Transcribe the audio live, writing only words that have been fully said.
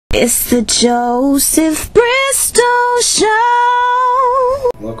It's the Joseph Bristol Show.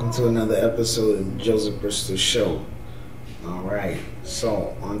 Welcome to another episode of the Joseph Bristol Show. Alright,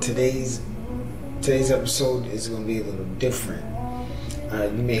 so on today's episode is going to be a little different.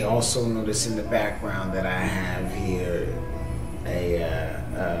 You may also notice in the background that I have here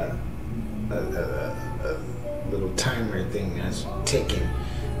a little timer thing that's ticking.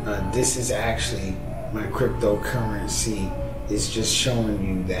 This is actually my cryptocurrency. Is just showing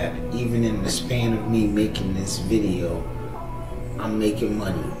you that even in the span of me making this video, I'm making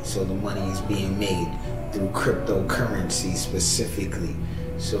money. So the money is being made through cryptocurrency specifically.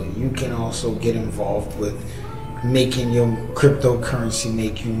 So you can also get involved with making your cryptocurrency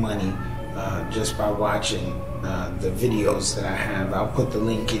make you money just by watching the videos that I have. I'll put the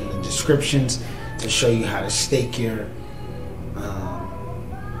link in the descriptions to show you how to stake your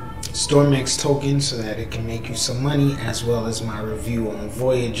Stormex token so that it can make you some money, as well as my review on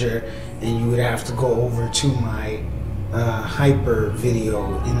Voyager. And you would have to go over to my Hyprr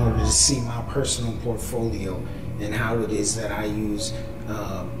video in order to see my personal portfolio and how it is that I use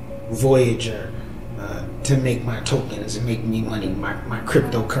Voyager to make my tokens and make me money, my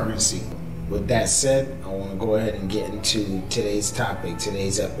cryptocurrency. With that said, I want to go ahead and get into today's topic,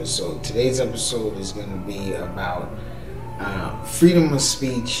 today's episode. Today's episode is going to be about freedom of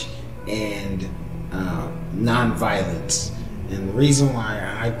speech and non-violence. And the reason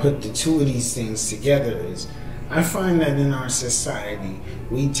why I put the two of these things together is I find that in our society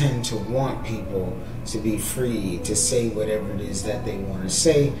we tend to want people to be free to say whatever it is that they want to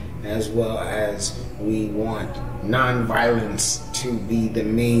say, as well as we want non-violence to be the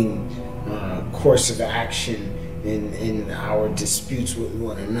main course of action in our disputes with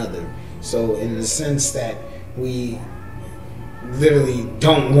one another. So in the sense that we literally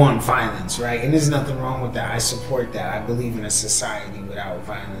don't want violence, right? And there's nothing wrong with that. I support that. I believe in a society without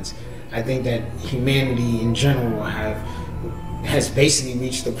violence. I think that humanity in general has basically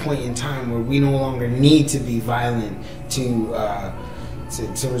reached a point in time where we no longer need to be violent to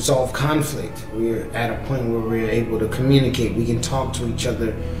resolve conflict. We're at a point where we're able to communicate. We can talk to each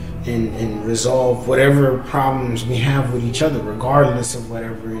other and resolve whatever problems we have with each other, regardless of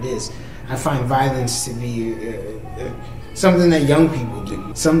whatever it is. I find violence to be something that young people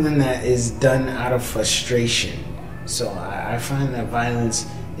do, something that is done out of frustration. So I find that violence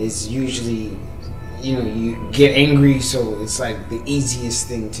is usually, you get angry, so it's like the easiest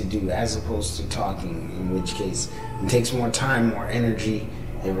thing to do as opposed to talking, in which case it takes more time, more energy,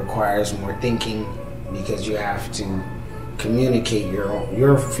 it requires more thinking, because you have to communicate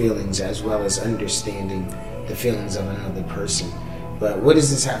your feelings as well as understanding the feelings of another person. But what does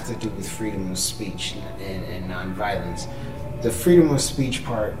this have to do with freedom of speech and non-violence? The freedom of speech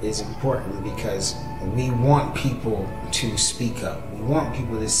part is important because we want people to speak up. We want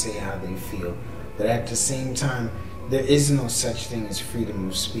people to say how they feel. But at the same time, there is no such thing as freedom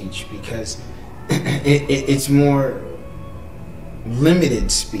of speech, because it's more limited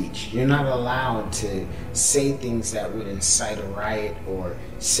speech. You're not allowed to say things that would incite a riot or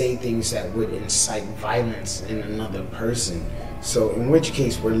say things that would incite violence in another person. So in which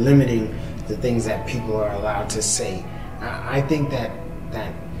case we're limiting the things that people are allowed to say. I think that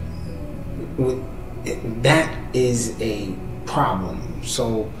is a problem.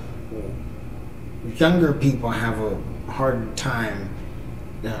 So younger people have a hard time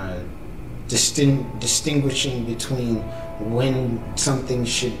distinguishing between when something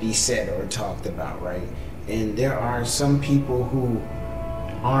should be said or talked about, right? And there are some people who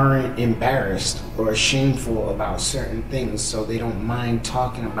aren't embarrassed or shameful about certain things, so they don't mind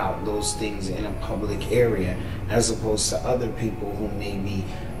talking about those things in a public area, as opposed to other people who may be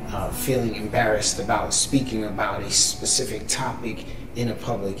feeling embarrassed about speaking about a specific topic in a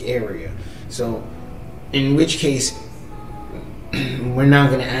public area. So in which case we're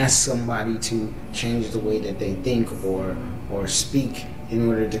not going to ask somebody to change the way that they think or speak in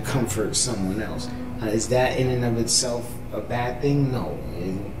order to comfort someone else. Is that in and of itself a bad thing? No.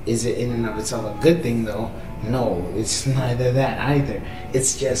 Is it in and of itself a good thing though? No, it's neither that either.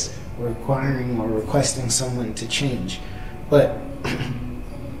 It's just requiring or requesting someone to change. But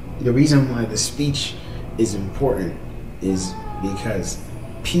the reason why the speech is important is because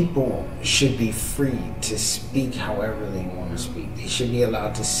people should be free to speak however they want to speak. They should be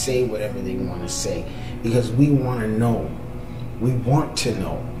allowed to say whatever they want to say, because we want to know. We want to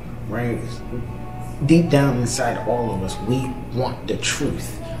know, right? Deep down inside all of us, we want the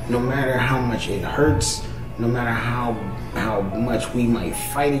truth. No matter how much it hurts, no matter how much we might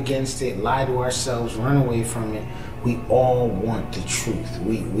fight against it, lie to ourselves, run away from it, we all want the truth.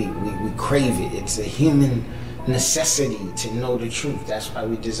 We crave it. It's a human necessity to know the truth. That's why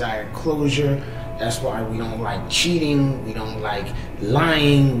we desire closure. That's why we don't like cheating. We don't like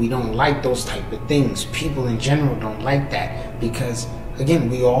lying. We don't like those type of things. People in general don't like that because, again,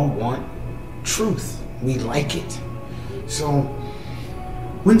 we all want truth. We like it. So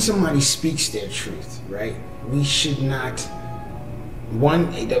when somebody speaks their truth, right, we should not,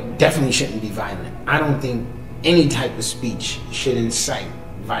 one, it definitely shouldn't be violent. I don't think any type of speech should incite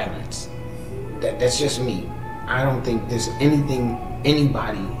violence. That's just me. I don't think there's anything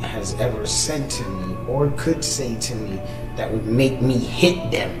anybody has ever said to me or could say to me that would make me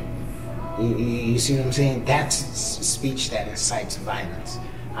hit them. You see what I'm saying? That's speech that incites violence.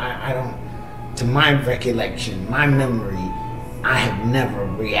 I don't, to my recollection, my memory, I have never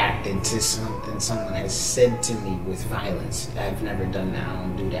reacted to something someone has said to me with violence. I've never done that. I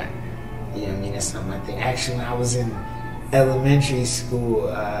don't do that. You know what I mean? That's not my thing. Actually, when I was in elementary school,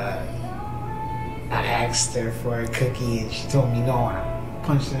 I asked her for a cookie and she told me no. I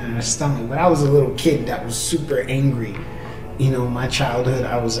punched her in her stomach. But I was a little kid that was super angry. You know, my childhood,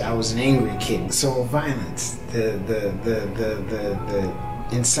 I was an angry kid. So violence, the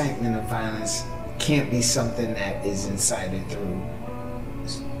incitement of violence can't be something that is incited through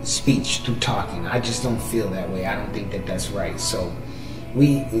speech, through talking. I just don't feel that way. I don't think that that's right. So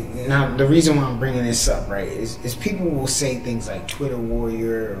now the reason why I'm bringing this up, right, is people will say things like Twitter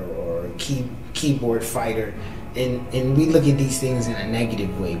warrior or keyboard fighter, and we look at these things in a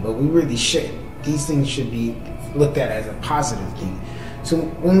negative way, but we really shouldn't. These things should be looked at as a positive thing. So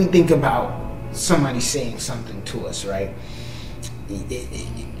when we think about somebody saying something to us, right,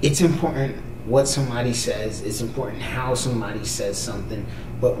 it's important what somebody says. It's important how somebody says something,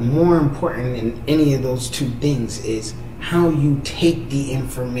 but more important than any of those two things is how you take the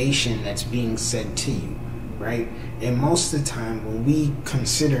information that's being said to you, right? And most of the time when we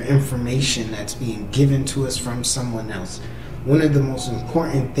consider information that's being given to us from someone else, one of the most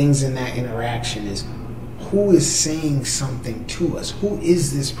important things in that interaction is who is saying something to us? Who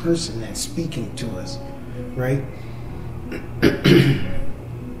is this person that's speaking to us, right?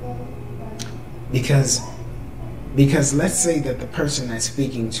 Because let's say that the person that's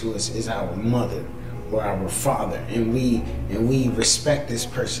speaking to us is our mother or our father, and we respect this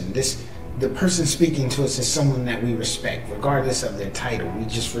person. The person speaking to us is someone that we respect, regardless of their title. We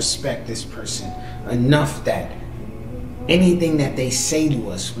just respect this person enough that anything that they say to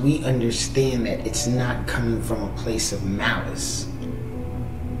us, we understand that it's not coming from a place of malice.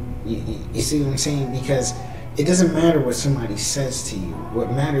 You see what I'm saying? Because it doesn't matter what somebody says to you.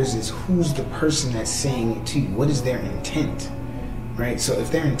 What matters is who's the person that's saying it to you. What is their intent, right? So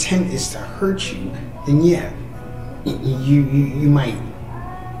if their intent is to hurt you, then yeah, you might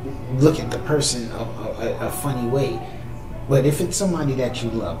look at the person a funny way. But if it's somebody that you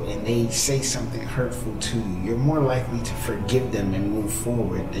love and they say something hurtful to you, you're more likely to forgive them and move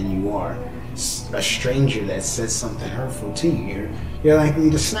forward than you are a stranger that says something hurtful to you. You're likely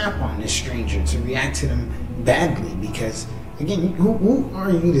to snap on this stranger, to react to them badly, because again, who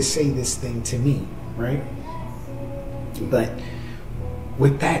are you to say this thing to me, right? But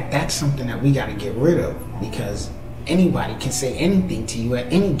with that's something that we got to get rid of, because anybody can say anything to you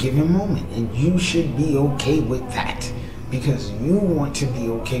at any given moment, and you should be okay with that, because you want to be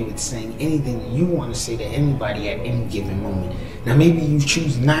okay with saying anything that you want to say to anybody at any given moment. Now maybe you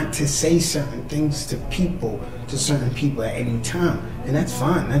choose not to say certain things to certain people at any time, and that's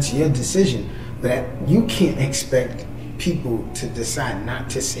fine, that's your decision. But you can't expect people to decide not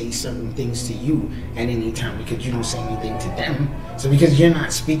to say certain things to you at any time because you don't say anything to them. So because you're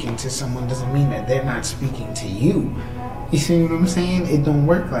not speaking to someone doesn't mean that they're not speaking to you. You see what I'm saying? It don't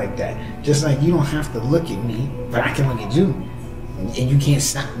work like that. Just like you don't have to look at me, but I can look at you. And you can't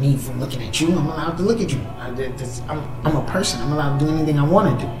stop me from looking at you. I'm allowed to look at you. I'm a person. I'm allowed to do anything I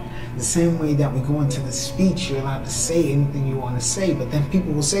want to do. The same way that we go into the speech, you're allowed to say anything you want to say, but then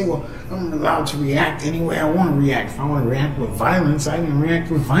people will say, well, I'm allowed to react any way I want to react. If I want to react with violence, I can react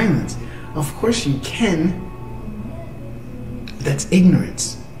with violence. Of course you can. That's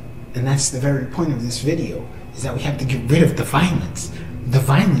ignorance. And that's the very point of this video, is that we have to get rid of the violence. The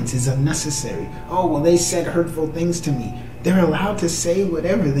violence is unnecessary. Oh, well, they said hurtful things to me. They're allowed to say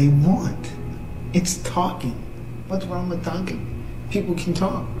whatever they want. It's talking. What's wrong with talking? People can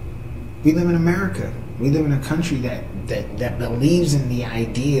talk. We live in America. We live in a country that believes in the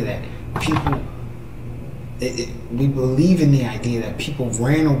idea that people... we believe in the idea that people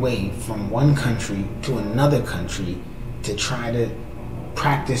ran away from one country to another country to try to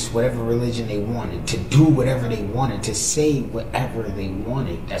practice whatever religion they wanted, to do whatever they wanted, to say whatever they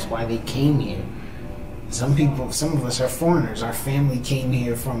wanted. That's why they came here. Some of us are foreigners. Our family came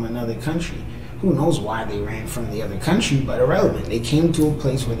here from another country. Who knows why they ran from the other country, but irrelevant. They came to a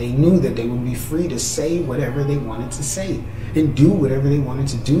place where they knew that they would be free to say whatever they wanted to say and do whatever they wanted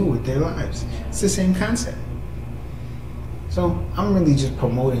to do with their lives. It's the same concept. So I'm really just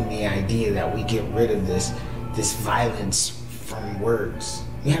promoting the idea that we get rid of this violence from words.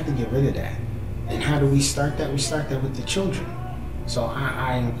 We have to get rid of that. And how do we start that? We start that with the children. So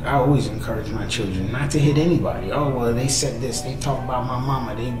I always encourage my children not to hit anybody. Oh, well, they said this. They talked about my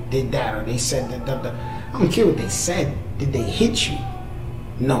mama. They did that. Or they said that. I don't care what they said. Did they hit you?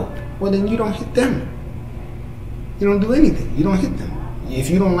 No. Well, then you don't hit them. You don't do anything. You don't hit them. If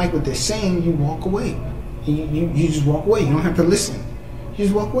you don't like what they're saying, you walk away. You just walk away. You don't have to listen. You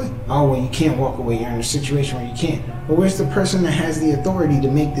just walk away. Oh, well, you can't walk away. You're in a situation where you can't. Well, where's the person that has the authority to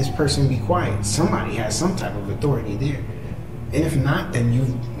make this person be quiet? Somebody has some type of authority there. And if not, then you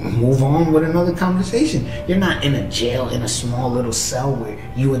move on with another conversation. You're not in a jail, in a small little cell where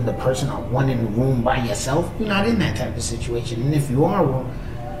you and the person are one in the room by yourself. You're not in that type of situation. And if you are, well,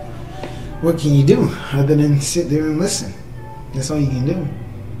 what can you do other than sit there and listen? That's all you can do.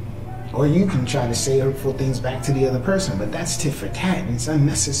 Or you can try to say hurtful things back to the other person, but that's tit for tat, and it's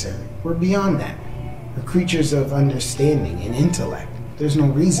unnecessary. We're beyond that. We're creatures of understanding and intellect. There's no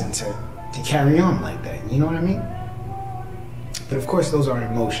reason to carry on like that. You know what I mean? But of course, those are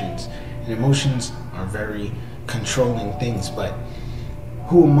emotions, and emotions are very controlling things. But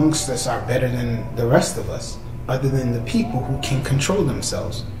who amongst us are better than the rest of us, other than the people who can control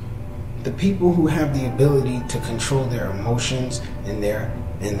themselves? The people who have the ability to control their emotions and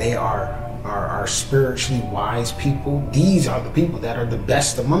they are spiritually wise people. These are the people that are the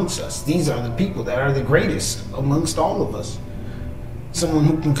best amongst us. These are the people that are the greatest amongst all of us. Someone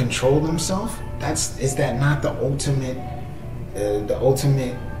who can control themselves. Is that not the ultimate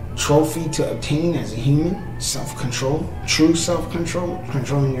trophy to obtain as a human? Self-control, true self-control,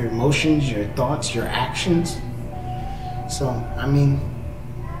 controlling your emotions, your thoughts, your actions. So, I mean,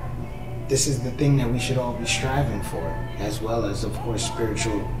 this is the thing that we should all be striving for, as well as, of course,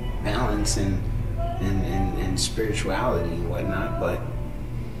 spiritual balance and spirituality and whatnot. But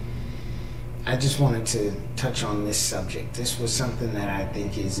I just wanted to touch on this subject. This was something that I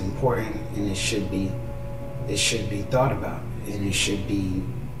think is important, and it should be thought about, and it should be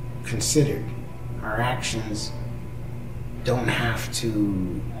considered. Our actions don't have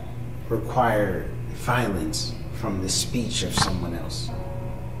to require violence from the speech of someone else.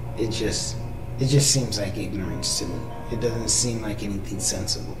 It just seems like ignorance to me. It doesn't seem like anything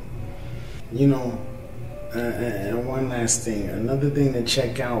sensible. You know, and one last thing, another thing to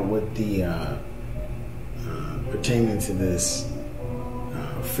check out with the pertaining to this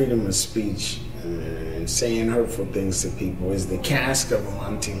freedom of speech and saying hurtful things to people is The Cask of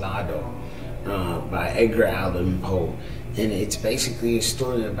Amontillado by Edgar Allan Poe. And it's basically a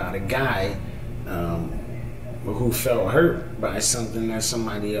story about a guy who felt hurt by something that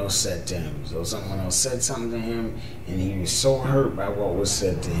somebody else said to him. So someone else said something to him, and he was so hurt by what was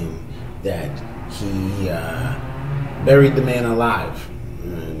said to him that he buried the man alive.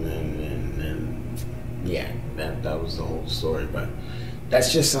 And yeah, that was the whole story. But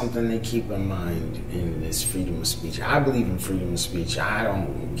that's just something to keep in mind in this freedom of speech. I believe in freedom of speech. I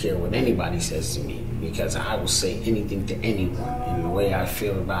don't care what anybody says to me, because I will say anything to anyone. And the way I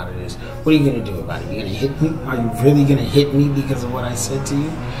feel about it is, what are you going to do about it? You're going to hit me? Are you really going to hit me because of what I said to you?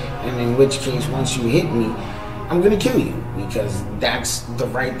 And in which case, once you hit me, I'm going to kill you, because that's the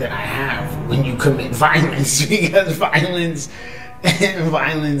right that I have when you commit violence, because violence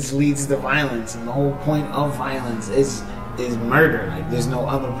leads to violence, and the whole point of violence is murder. Like, there's no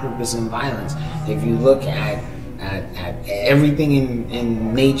other purpose in violence. If you look at everything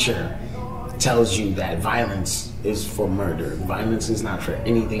in nature, tells you that violence is for murder. Violence is not for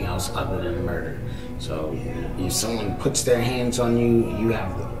anything else other than murder. So if someone puts their hands on you, you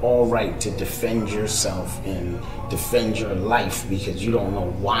have all right to defend yourself and defend your life, because you don't know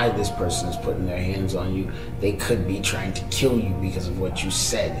why this person is putting their hands on you. They could be trying to kill you because of what you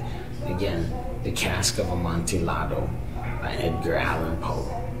said. Again, The Cask of Amontillado by Edgar Allan Poe.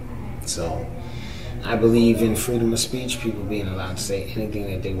 So I believe in freedom of speech, people being allowed to say anything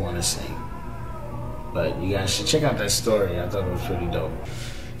that they want to say. But you guys should check out that story. I thought it was pretty dope.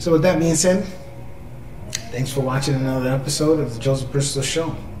 So with that being said, thanks for watching another episode of the Joseph Bristol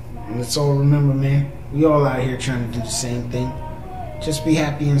Show. And let's all remember, man, we all out here trying to do the same thing. Just be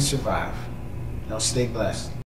happy and survive. Y'all stay blessed.